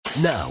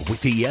Now, with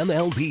the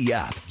MLB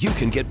app, you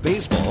can get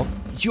baseball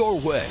your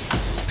way.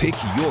 Pick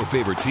your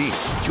favorite team,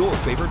 your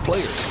favorite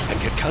players, and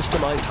get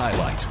customized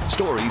highlights,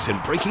 stories,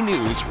 and breaking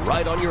news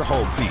right on your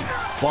home feed.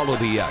 Follow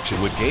the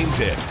action with Game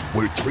 10,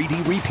 where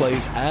 3D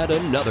replays add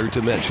another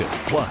dimension.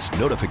 Plus,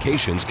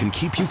 notifications can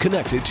keep you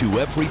connected to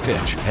every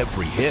pitch,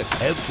 every hit,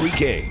 every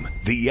game.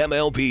 The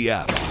MLB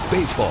app.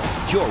 Baseball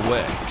your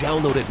way.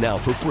 Download it now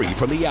for free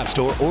from the App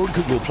Store or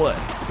Google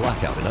Play.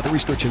 Blackout and other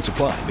restrictions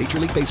apply. Major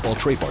League Baseball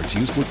trademarks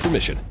used with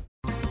permission.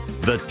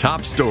 The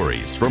top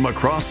stories from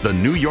across the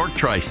New York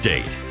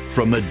tri-state.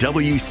 From the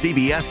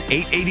WCBS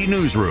 880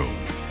 newsroom,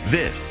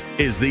 this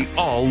is the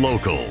All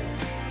Local.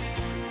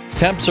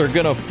 Temps are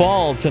going to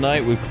fall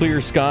tonight with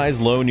clear skies,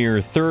 low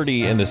near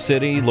 30 in the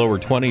city, lower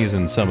 20s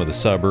in some of the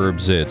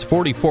suburbs. It's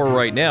 44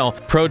 right now.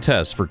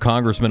 Protests for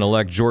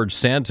Congressman-elect George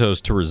Santos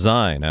to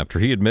resign after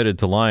he admitted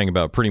to lying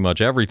about pretty much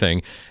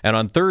everything. And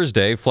on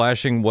Thursday,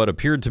 flashing what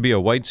appeared to be a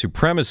white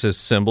supremacist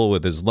symbol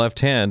with his left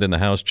hand in the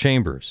House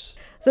chambers.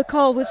 The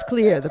call was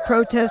clear. The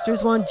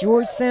protesters want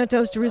George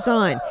Santos to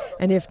resign,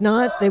 and if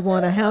not, they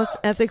want a House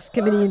Ethics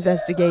Committee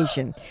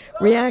investigation.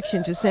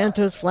 Reaction to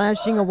Santos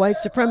flashing a white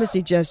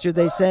supremacy gesture,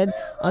 they said,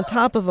 on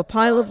top of a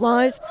pile of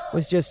lies,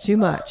 was just too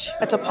much.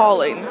 It's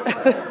appalling,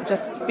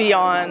 just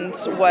beyond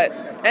what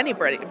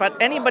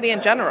anybody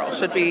in general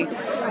should be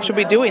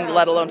doing,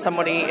 let alone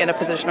somebody in a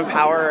position of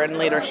power and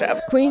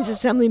leadership. Queens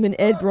Assemblyman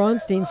Ed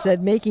Braunstein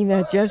said making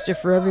that gesture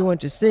for everyone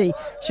to see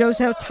shows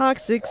how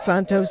toxic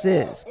Santos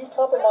is. He's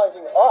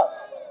compromising us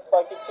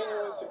by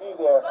continuing to be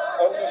there,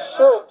 and he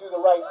should do the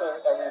right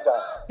thing and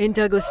resign. In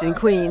Douglaston,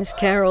 Queens,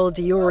 Carol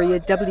Diori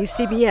at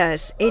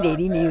WCBS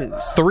 880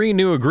 News. 3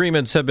 new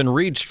agreements have been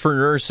reached for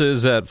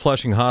nurses at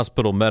Flushing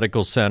Hospital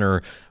Medical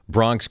Center,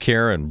 Bronx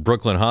Care, and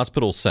Brooklyn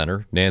Hospital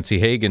Center. Nancy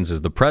Hagans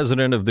is the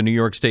president of the New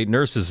York State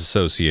Nurses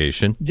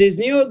Association. These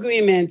new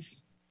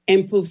agreements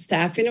improve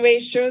staffing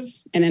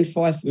ratios and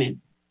enforcement,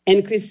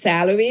 increase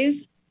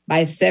salaries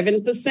by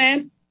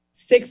 7%,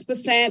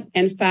 6%,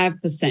 and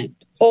 5%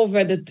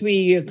 over the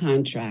 3-year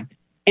contract,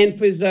 and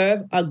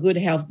preserve our good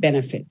health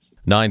benefits.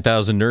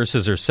 9,000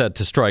 nurses are set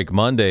to strike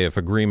Monday if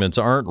agreements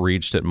aren't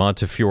reached at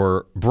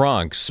Montefiore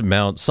Bronx,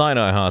 Mount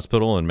Sinai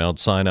Hospital, and Mount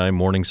Sinai,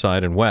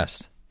 Morningside, and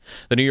West.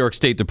 The New York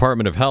State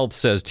Department of Health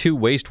says 2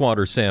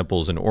 wastewater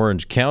samples in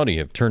Orange County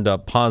have turned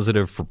up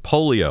positive for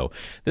polio.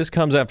 This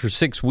comes after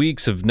 6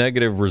 weeks of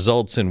negative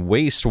results in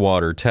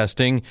wastewater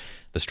testing.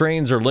 The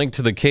strains are linked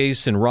to the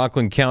case in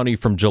Rockland County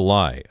from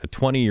July. A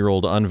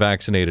 20-year-old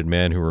unvaccinated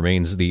man who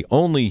remains the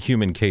only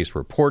human case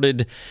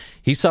reported.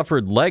 He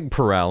suffered leg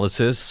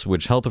paralysis,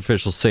 which health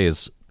officials say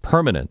is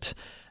permanent.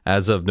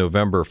 As of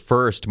November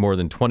 1st, more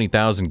than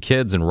 20,000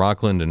 kids in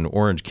Rockland and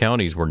Orange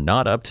counties were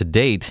not up to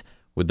date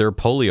with their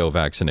polio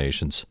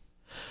vaccinations.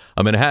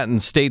 A Manhattan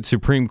State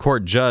Supreme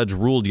Court judge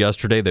ruled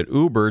yesterday that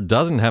Uber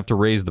doesn't have to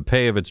raise the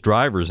pay of its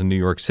drivers in New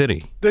York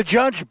City. The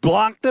judge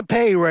blocked the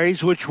pay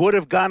raise, which would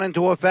have gone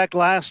into effect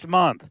last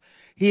month.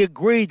 He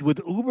agreed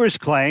with Uber's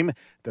claim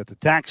that the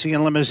Taxi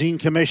and Limousine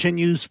Commission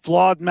used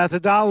flawed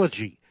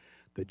methodology.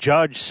 The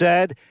judge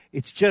said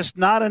it's just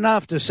not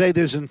enough to say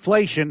there's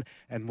inflation,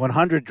 and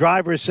 100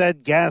 drivers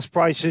said gas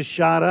prices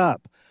shot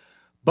up.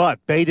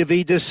 But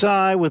Betavi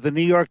Desai with the New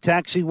York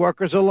Taxi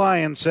Workers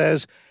Alliance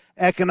says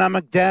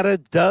economic data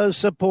does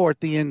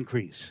support the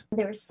increase.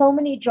 There are so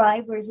many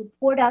drivers who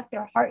poured out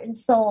their heart and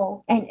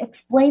soul and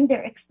explained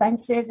their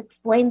expenses,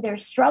 explained their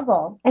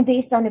struggle. And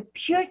based on a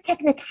pure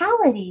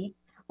technicality,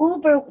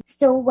 Uber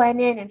still went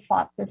in and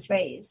fought this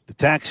raise. The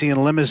Taxi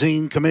and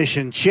Limousine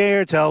Commission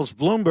chair tells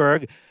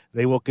Bloomberg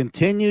they will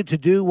continue to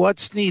do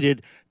what's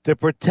needed to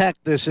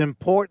protect this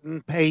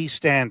important pay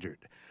standard.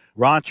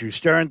 Roger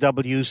Stern,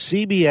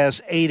 WCBS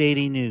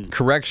 880 News.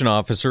 Correction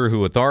officer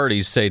who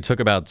authorities say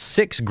took about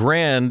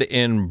 $6,000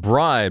 in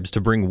bribes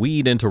to bring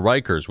weed into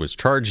Rikers was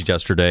charged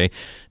yesterday.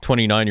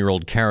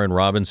 29-year-old Karen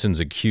Robinson's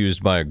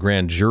accused by a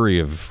grand jury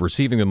of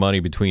receiving the money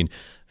between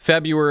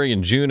February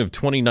and June of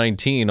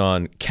 2019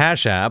 on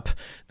Cash App,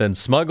 then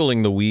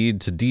smuggling the weed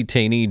to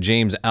detainee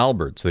James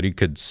Albert so that he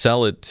could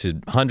sell it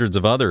to hundreds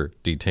of other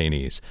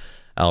detainees.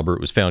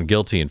 Albert was found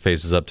guilty and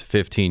faces up to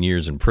 15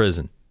 years in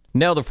prison.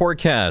 Now the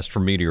forecast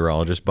from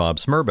meteorologist Bob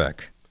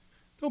Smurbeck.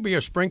 There'll be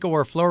a sprinkle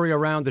or flurry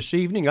around this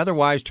evening,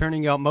 otherwise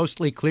turning out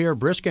mostly clear,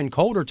 brisk, and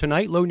colder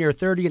tonight. Low near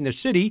 30 in the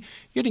city,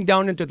 getting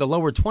down into the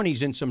lower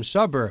 20s in some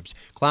suburbs.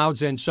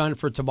 Clouds and sun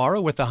for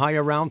tomorrow with a high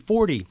around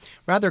 40.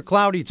 Rather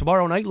cloudy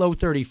tomorrow night, low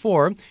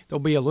 34.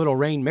 There'll be a little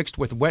rain mixed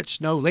with wet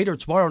snow later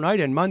tomorrow night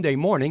and Monday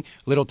morning.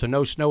 Little to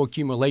no snow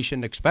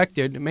accumulation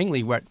expected,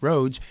 mainly wet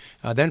roads.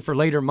 Then for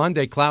later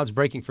Monday, clouds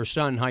breaking for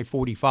sun, high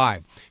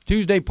 45.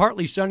 Tuesday,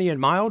 partly sunny and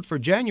mild for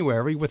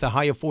January with a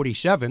high of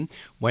 47.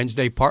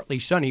 Wednesday, partly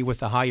sunny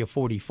with a high of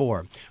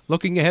 44.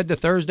 Looking ahead to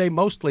Thursday,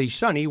 mostly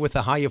sunny with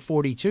a high of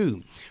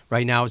 42.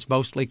 Right now it's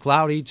mostly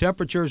cloudy.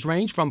 Temperatures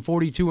range from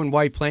 42 in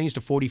White Plains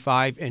to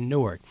 45 in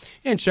Newark.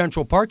 In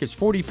Central Park, it's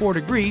 44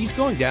 degrees,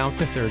 going down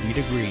to 30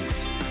 degrees.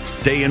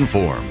 Stay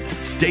informed.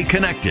 Stay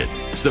connected.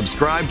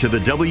 Subscribe to the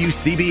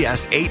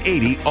WCBS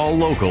 880 All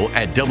Local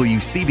at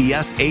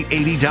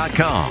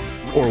WCBS880.com.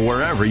 or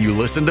wherever you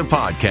listen to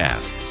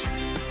podcasts.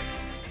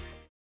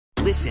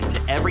 Listen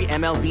to every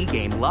MLB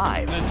game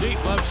live. In the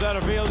deep left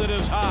center field, it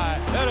is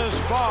high, it is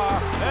far,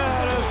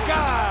 it is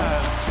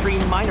gone.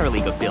 Stream minor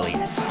league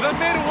affiliates. The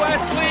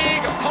Midwest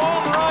League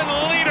home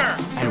run leader.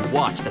 And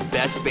watch the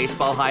best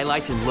baseball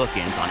highlights and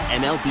look-ins on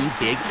MLB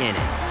Big Inning.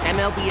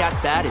 MLB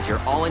At Bat is your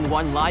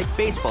all-in-one live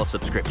baseball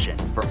subscription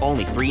for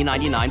only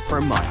 $3.99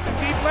 per month.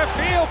 Deep left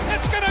field,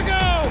 it's gonna go.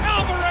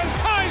 Alvarez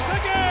ties the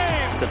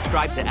game.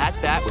 Subscribe to At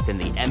Bat within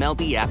the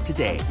MLB app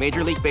today.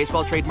 Major League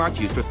Baseball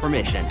trademarks used with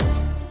permission.